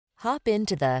Hop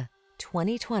into the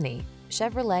 2020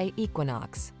 Chevrolet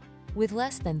Equinox. With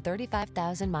less than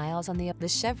 35,000 miles on the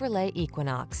Chevrolet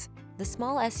Equinox, the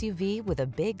small SUV with a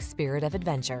big spirit of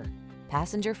adventure.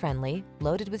 Passenger-friendly,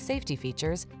 loaded with safety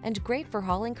features, and great for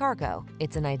hauling cargo,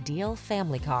 it's an ideal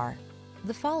family car.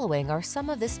 The following are some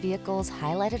of this vehicle's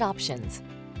highlighted options: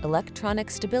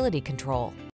 electronic stability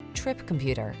control, trip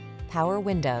computer, power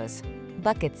windows,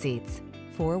 bucket seats,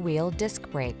 four-wheel disc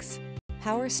brakes,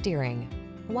 power steering.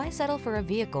 Why settle for a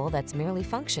vehicle that's merely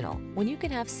functional when you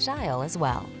can have style as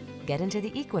well? Get into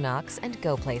the Equinox and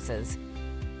go places.